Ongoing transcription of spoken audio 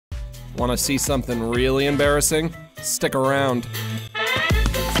Want to see something really embarrassing? Stick around.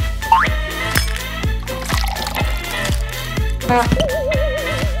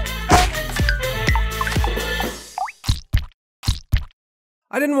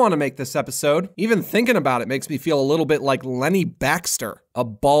 I didn't want to make this episode. Even thinking about it makes me feel a little bit like Lenny Baxter, a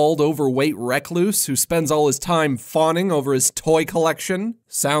bald, overweight recluse who spends all his time fawning over his toy collection.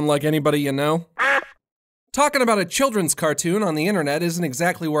 Sound like anybody you know? Talking about a children's cartoon on the internet isn't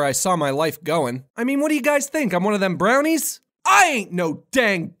exactly where I saw my life going. I mean, what do you guys think? I'm one of them brownies? I ain't no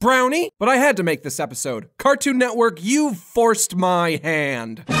dang brownie! But I had to make this episode. Cartoon Network, you've forced my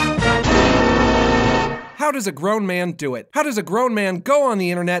hand. How does a grown man do it? How does a grown man go on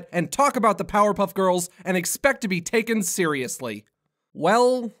the internet and talk about the Powerpuff Girls and expect to be taken seriously?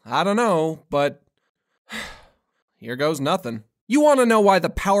 Well, I don't know, but here goes nothing. You want to know why the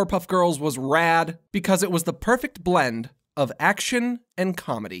Powerpuff Girls was rad? Because it was the perfect blend of action and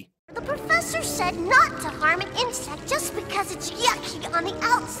comedy. The professor said not to harm an insect just because it's yucky on the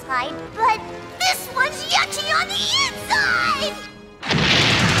outside, but this one's yucky on the inside!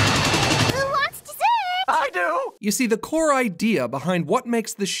 Who wants to say it? I do! You see, the core idea behind what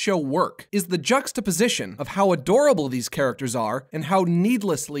makes this show work is the juxtaposition of how adorable these characters are and how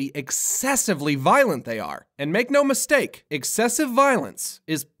needlessly, excessively violent they are. And make no mistake, excessive violence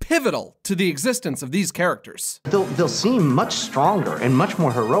is pivotal to the existence of these characters. They'll seem much stronger and much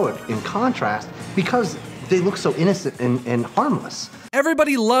more heroic in contrast because they look so innocent and harmless.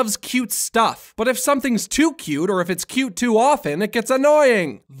 Everybody loves cute stuff, but if something's too cute or if it's cute too often, it gets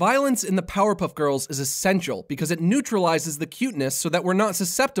annoying. Violence in the Powerpuff Girls is essential because it neutralizes the cuteness so that we're not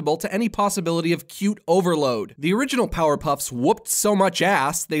susceptible to any possibility of cute overload. The original Powerpuffs whooped so much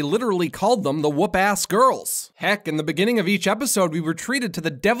ass, they literally called them the whoop-ass girls. Heck, in the beginning of each episode, we were treated to the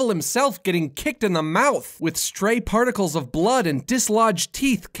devil himself getting kicked in the mouth, with stray particles of blood and dislodged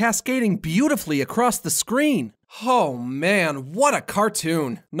teeth cascading beautifully across the screen. Oh man, what a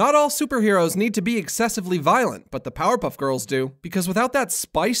cartoon. Not all superheroes need to be excessively violent, but the Powerpuff Girls do. Because without that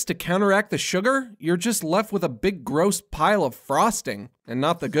spice to counteract the sugar, you're just left with a big gross pile of frosting. And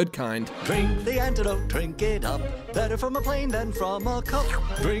not the good kind. Drink the antidote, drink it up. Better from a plane than from a cup.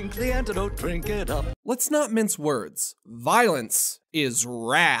 Drink the antidote, drink it up. Let's not mince words. Violence is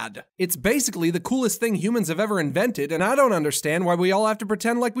rad. It's basically the coolest thing humans have ever invented, and I don't understand why we all have to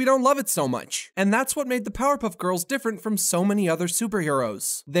pretend like we don't love it so much. And that's what made the Powerpuff Girls different from so many other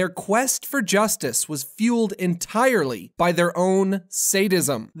superheroes. Their quest for justice was fueled entirely by their own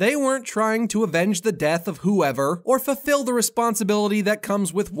sadism. They weren't trying to avenge the death of whoever, or fulfill the responsibility that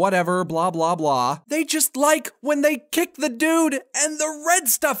comes with whatever, blah blah blah. They just like when they kick the dude and the red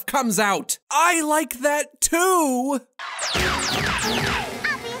stuff comes out. I like that too!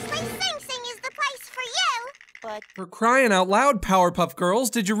 Obviously, Sing Sing is the place for you, but... For crying out loud, Powerpuff Girls,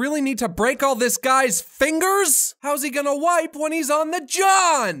 did you really need to break all this guy's fingers? How's he gonna wipe when he's on the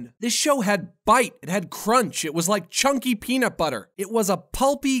John? This show had bite, it had crunch, it was like chunky peanut butter. It was a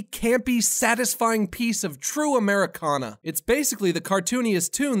pulpy, campy, satisfying piece of true Americana. It's basically the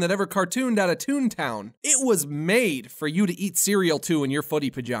cartooniest tune that ever cartooned out of Toontown. It was made for you to eat cereal to in your footy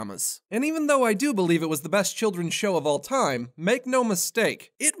pajamas. And even though I do believe it was the best children's show of all time, make no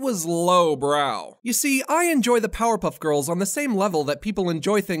mistake, it was lowbrow. You see, I enjoy the Powerpuff Girls on the same level that people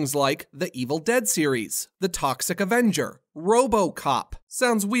enjoy things like the Evil Dead series, the Toxic Avenger, RoboCop.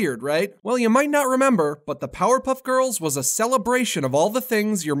 Sounds weird, right? Well, you might not remember, but the Powerpuff Girls was a celebration of all the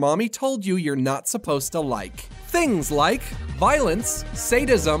things your mommy told you you're not supposed to like. Things like violence,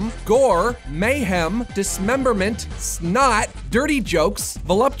 sadism, gore, mayhem, dismemberment, snot, dirty jokes,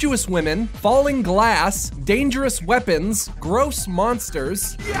 voluptuous women, falling glass, dangerous weapons, gross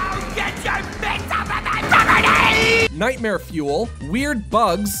monsters, nightmare fuel, weird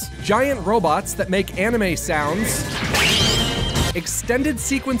bugs, giant robots that make anime sounds, extended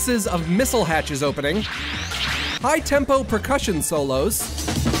sequences of missile hatches opening, high-tempo percussion solos,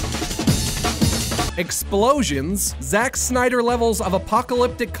 explosions, Zack Snyder levels of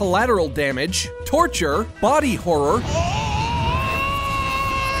apocalyptic collateral damage, torture, body horror,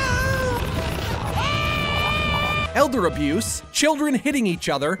 elder abuse, children hitting each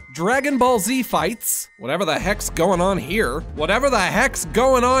other, Dragon Ball Z fights, whatever the heck's going on here, whatever the heck's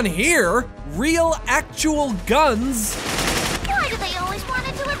going on here, real actual guns. Why do they always want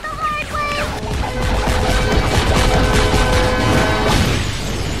to do it the hard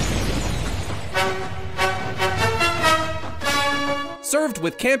way? Served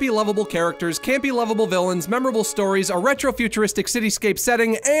with campy lovable characters, campy lovable villains, memorable stories, a retro-futuristic cityscape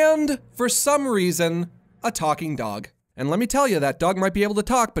setting, and, for some reason, a talking dog. And let me tell you, that dog might be able to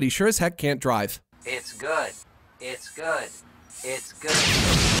talk, but he sure as heck can't drive. It's good. It's good. It's good.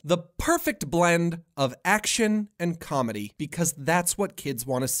 The perfect blend of action and comedy, because that's what kids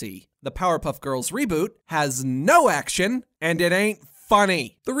want to see. The Powerpuff Girls reboot has no action, and it ain't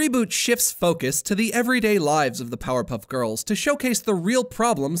funny. The reboot shifts focus to the everyday lives of the Powerpuff Girls to showcase the real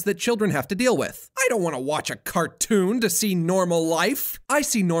problems that children have to deal with. I don't want to watch a cartoon to see normal life. I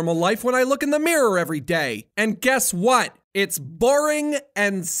see normal life when I look in the mirror every day. And guess what? It's boring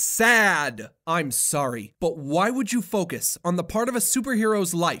and sad. I'm sorry, but why would you focus on the part of a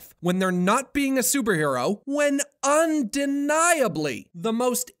superhero's life when they're not being a superhero, when undeniably the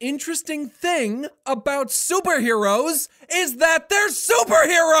most interesting thing about superheroes is that they're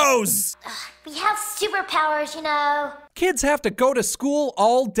superheroes? We have superpowers, you know. Kids have to go to school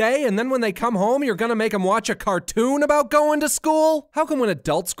all day, and then when they come home, you're gonna make them watch a cartoon about going to school? How come when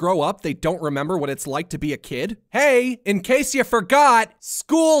adults grow up, they don't remember what it's like to be a kid? Hey, in case you forgot,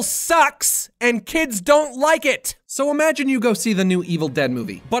 school sucks, and kids don't like it. So imagine you go see the new Evil Dead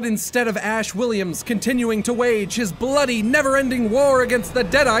movie, but instead of Ash Williams continuing to wage his bloody, never-ending war against the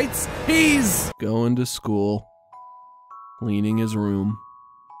Deadites, he's going to school, cleaning his room,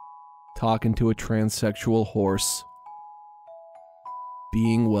 talking to a transsexual horse,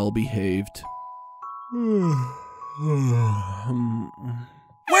 being well-behaved.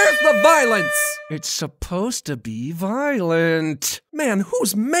 Where's the violence? It's supposed to be violent. Man,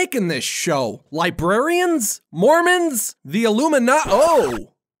 who's making this show? Librarians? Mormons? The Illuminati?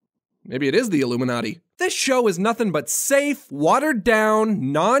 Oh! Maybe it is the Illuminati. This show is nothing but safe,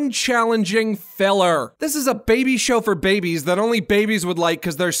 watered-down, non-challenging filler. This is a baby show for babies that only babies would like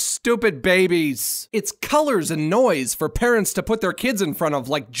because they're stupid babies. It's colors and noise for parents to put their kids in front of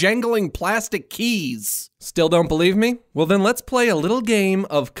like jangling plastic keys. Still don't believe me? Well then let's play a little game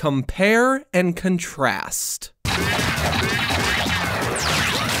of compare and contrast.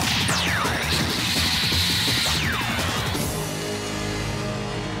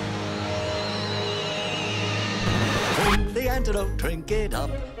 Drink the antidote, drink it up.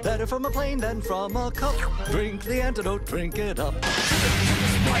 Better from a plane than from a cup. Drink the antidote, drink it up.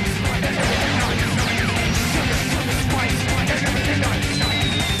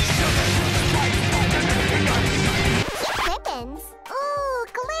 Ribbons. Ooh,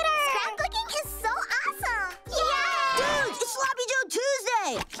 glitter. Scrapbooking is so awesome. Yeah. Dude, it's Sloppy Joe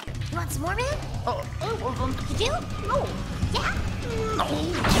Tuesday. You want some more, man? You do? Oh, yeah?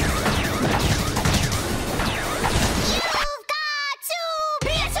 You've got to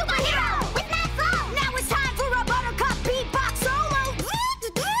be a superhero with Matt Flow. Now it's time for a Buttercup beatbox solo.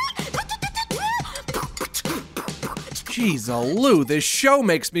 Jeez, Lou, this show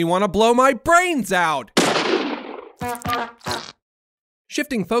makes me want to blow my brains out.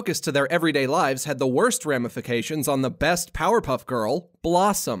 Shifting focus to their everyday lives had the worst ramifications on the best Powerpuff Girl,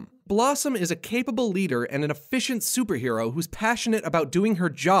 Blossom. Blossom is a capable leader and an efficient superhero who's passionate about doing her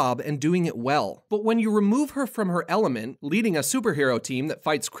job and doing it well. But when you remove her from her element, leading a superhero team that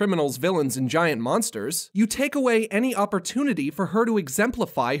fights criminals, villains, and giant monsters, you take away any opportunity for her to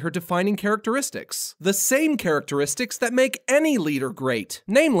exemplify her defining characteristics. The same characteristics that make any leader great.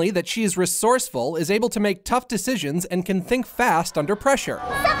 Namely, that she is resourceful, is able to make tough decisions, and can think fast under pressure.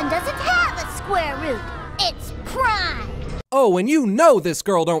 7 doesn't have a square root. It's prime. Oh, and you know this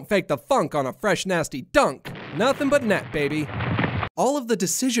girl don't fake the funk on a fresh, nasty dunk. Nothing but net, baby. All of the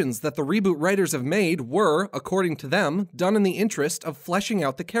decisions that the reboot writers have made were, according to them, done in the interest of fleshing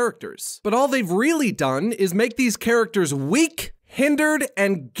out the characters. But all they've really done is make these characters weak, hindered,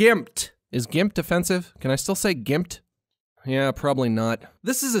 and gimped. Is gimped offensive? Can I still say gimped? Yeah, probably not.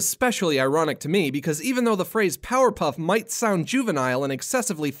 This is especially ironic to me because even though the phrase Powerpuff might sound juvenile and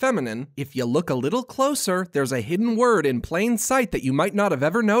excessively feminine, if you look a little closer, there's a hidden word in plain sight that you might not have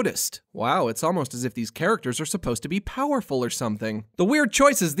ever noticed. Wow, it's almost as if these characters are supposed to be powerful or something. The weird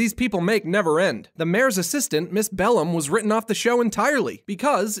choices these people make never end. The mayor's assistant, Miss Bellum, was written off the show entirely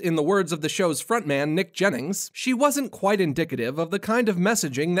because, in the words of the show's frontman, Nick Jennings, she wasn't quite indicative of the kind of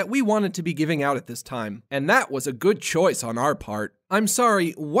messaging that we wanted to be giving out at this time. And that was a good choice on our part. I'm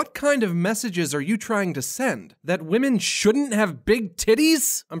sorry, what kind of messages are you trying to send? That women shouldn't have big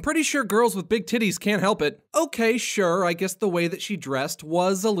titties? I'm pretty sure girls with big titties can't help it. Okay, sure, I guess the way that she dressed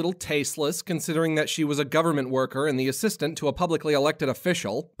was a little tasteless, considering that she was a government worker and the assistant to a publicly elected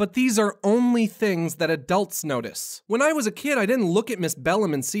official. But these are only things that adults notice. When I was a kid, I didn't look at Miss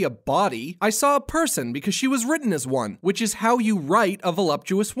Bellum and see a body. I saw a person because she was written as one, which is how you write a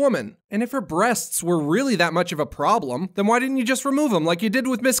voluptuous woman. And if her breasts were really that much of a problem, then why didn't you just remove them like you did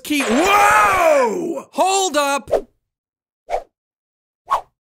with Miss Key? Whoa! Hold up!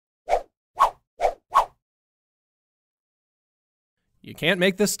 You can't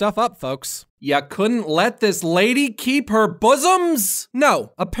make this stuff up, folks. You couldn't let this lady keep her bosoms?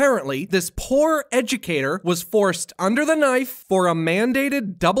 No, apparently this poor educator was forced under the knife for a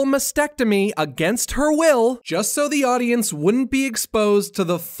mandated double mastectomy against her will, just so the audience wouldn't be exposed to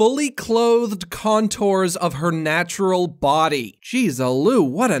the fully clothed contours of her natural body. Jeez, Lou,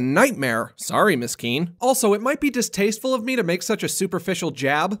 what a nightmare. Sorry, Miss Keene. Also, it might be distasteful of me to make such a superficial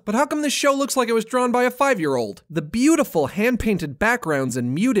jab, but how come this show looks like it was drawn by a 5-year-old? The beautiful hand-painted backgrounds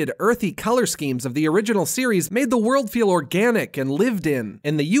and muted, earthy color schemes of the original series made the world feel organic and lived in,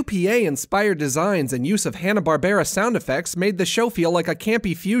 and the UPA-inspired designs and use of Hanna-Barbera sound effects made the show feel like a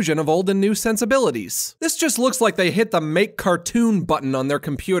campy fusion of old and new sensibilities. This just looks like they hit the Make Cartoon button on their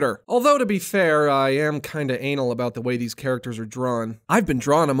computer. Although, to be fair, I am kinda anal about the way these characters are drawn. I've been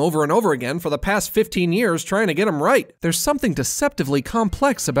drawing them over and over again for the past 15 years trying to get them right. There's something deceptively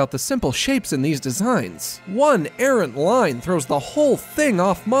complex about the simple shapes in these designs. One errant line throws the whole thing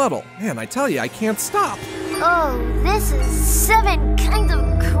off model. Man, I tell you, I can't stop. Oh, this is 7 kind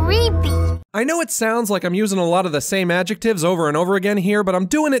of creepy. I know it sounds like I'm using a lot of the same adjectives over and over again here, but I'm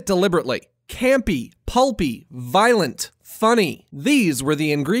doing it deliberately. Campy, pulpy, violent, funny. These were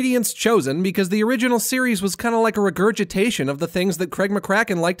the ingredients chosen because the original series was kind of like a regurgitation of the things that Craig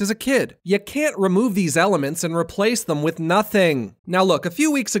McCracken liked as a kid. You can't remove these elements and replace them with nothing. Now look, a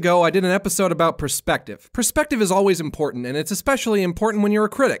few weeks ago I did an episode about perspective. Perspective is always important, and it's especially important when you're a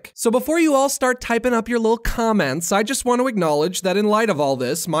critic. So before you all start typing up your little comments, I just want to acknowledge that in light of all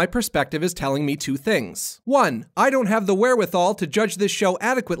this, my perspective is telling me 2 things. 1, I don't have the wherewithal to judge this show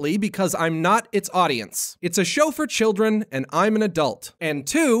adequately because I'm not its audience. It's a show for children, and I'm an adult. And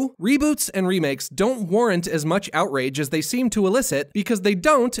 2, reboots and remakes don't warrant as much outrage as they seem to elicit because they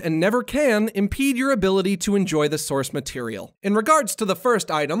don't and never can impede your ability to enjoy the source material. In regards to the first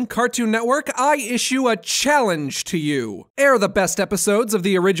item, Cartoon Network, I issue a challenge to you. Air the best episodes of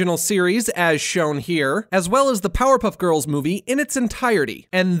the original series as shown here, as well as the Powerpuff Girls movie in its entirety,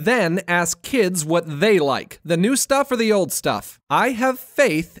 and then ask kids what they like, the new stuff or the old stuff. I have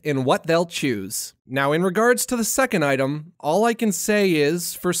faith in what they'll choose. Now, in regards to the second item, all I can say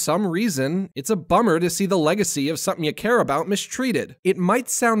is, for some reason, it's a bummer to see the legacy of something you care about mistreated. It might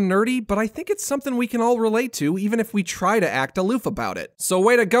sound nerdy, but I think it's something we can all relate to, even if we try to act aloof about it. So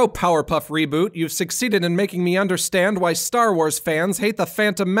way to go, Powerpuff Reboot. You've succeeded in making me understand why Star Wars fans hate the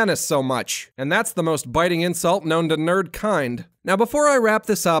Phantom Menace so much. And that's the most biting insult known to nerd kind. Now, before I wrap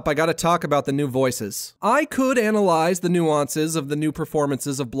this up, I gotta talk about the new voices. I could analyze the nuances of the new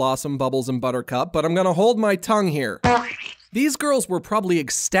performances of Blossom, Bubbles, and Buttercup, but I'm gonna hold my tongue here. These girls were probably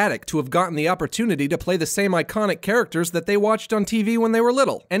ecstatic to have gotten the opportunity to play the same iconic characters that they watched on TV when they were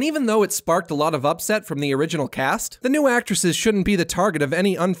little. And even though it sparked a lot of upset from the original cast, the new actresses shouldn't be the target of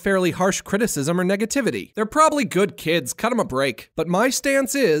any unfairly harsh criticism or negativity. They're probably good kids, cut them a break. But my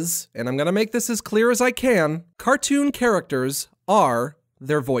stance is, and I'm gonna make this as clear as I can, cartoon characters are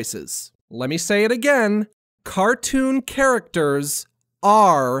their voices. Let me say it again. Cartoon characters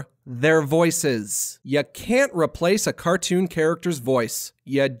are their voices. You can't replace a cartoon character's voice.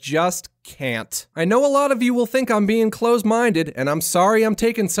 You just can't. I know a lot of you will think I'm being closed-minded, and I'm sorry I'm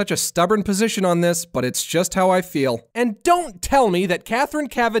taking such a stubborn position on this, but it's just how I feel. And don't tell me that Catherine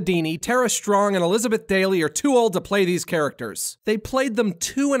Cavadini, Tara Strong, and Elizabeth Daly are too old to play these characters. They played them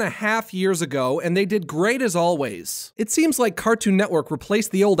 2.5 years ago, and they did great as always. It seems like Cartoon Network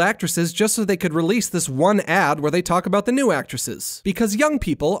replaced the old actresses just so they could release this one ad where they talk about the new actresses. Because young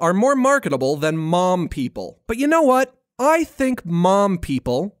people are more marketable than mom people. But you know what? I think mom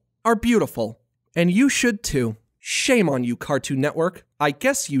people are beautiful, and you should too. Shame on you, Cartoon Network. I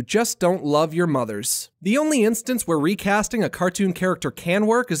guess you just don't love your mothers. The only instance where recasting a cartoon character can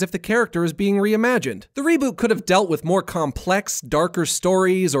work is if the character is being reimagined. The reboot could have dealt with more complex, darker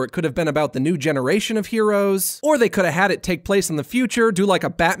stories, or it could have been about the new generation of heroes, or they could have had it take place in the future, do like a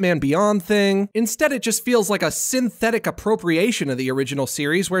Batman Beyond thing. Instead, it just feels like a synthetic appropriation of the original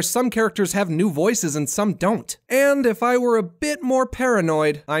series where some characters have new voices and some don't. And if I were a bit more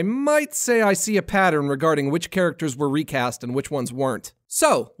paranoid, I might say I see a pattern regarding which characters were recast and which ones weren't.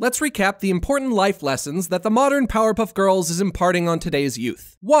 So, let's recap the important life lessons that the modern Powerpuff Girls is imparting on today's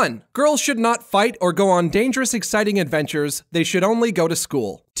youth. 1. Girls should not fight or go on dangerous, exciting adventures. They should only go to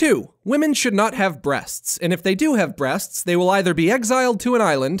school. 2. Women should not have breasts, and if they do have breasts, they will either be exiled to an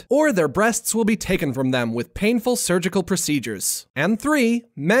island, or their breasts will be taken from them with painful surgical procedures. And 3.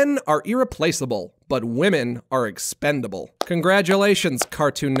 Men are irreplaceable. but women are expendable. Congratulations,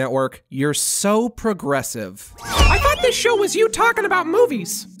 Cartoon Network. You're so progressive. I thought this show was you talking about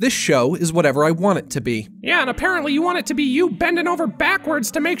movies. This show is whatever I want it to be. Yeah, and apparently you want it to be you bending over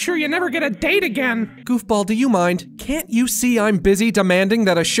backwards to make sure you never get a date again. Goofball, do you mind? Can't you see I'm busy demanding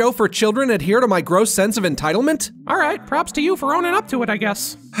that a show for children adhere to my gross sense of entitlement? All right, props to you for owning up to it, I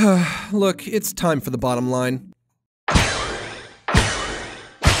guess. Look, it's time for the bottom line.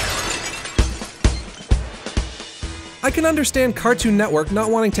 I can understand Cartoon Network not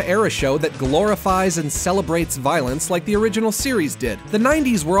wanting to air a show that glorifies and celebrates violence like the original series did. The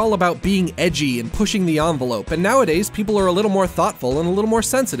 90s were all about being edgy and pushing the envelope, and nowadays people are a little more thoughtful and a little more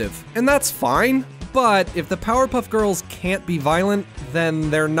sensitive. And that's fine, but if the Powerpuff Girls can't be violent,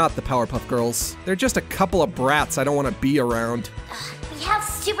 then they're not the Powerpuff Girls. They're just a couple of brats I don't want to be around. We have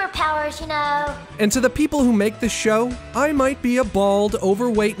superpowers, you know. And to the people who make this show, I might be a bald,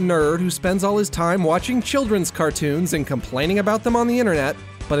 overweight nerd who spends all his time watching children's cartoons and complaining about them on the internet,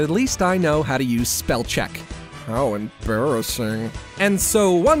 but at least I know how to use spell check. How embarrassing. And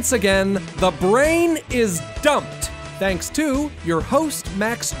so once again, the brain is dumped, thanks to your host,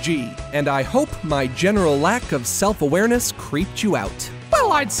 Max G. And I hope my general lack of self-awareness creeped you out.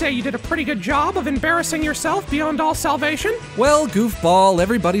 Well, I'd say you did a pretty good job of embarrassing yourself beyond all salvation. Well, goofball,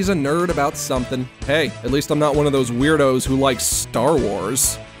 everybody's a nerd about something. Hey, at least I'm not one of those weirdos who likes Star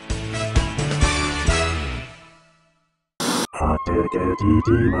Wars.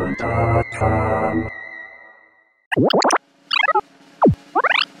 hotdiggedydemon.com.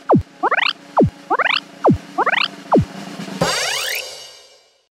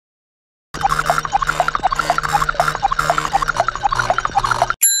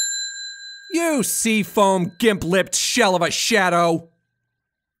 You seafoam, gimp-lipped shell of a shadow!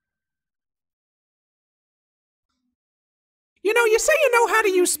 You know, you say you know how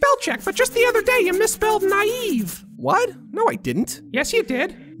to use spell check, but just the other day you misspelled naive. What? No, I didn't. Yes, you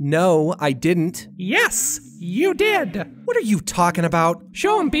did. No, I didn't. Yes, you did. What are you talking about?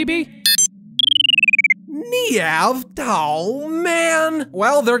 Show him, BB. Neav? Oh, man!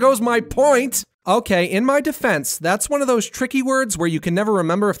 Well, there goes my point. Okay, in my defense, that's one of those tricky words where you can never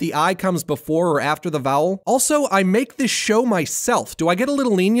remember if the I comes before or after the vowel. Also, I make this show myself. Do I get a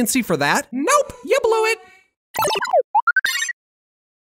little leniency for that? Nope, you blew it.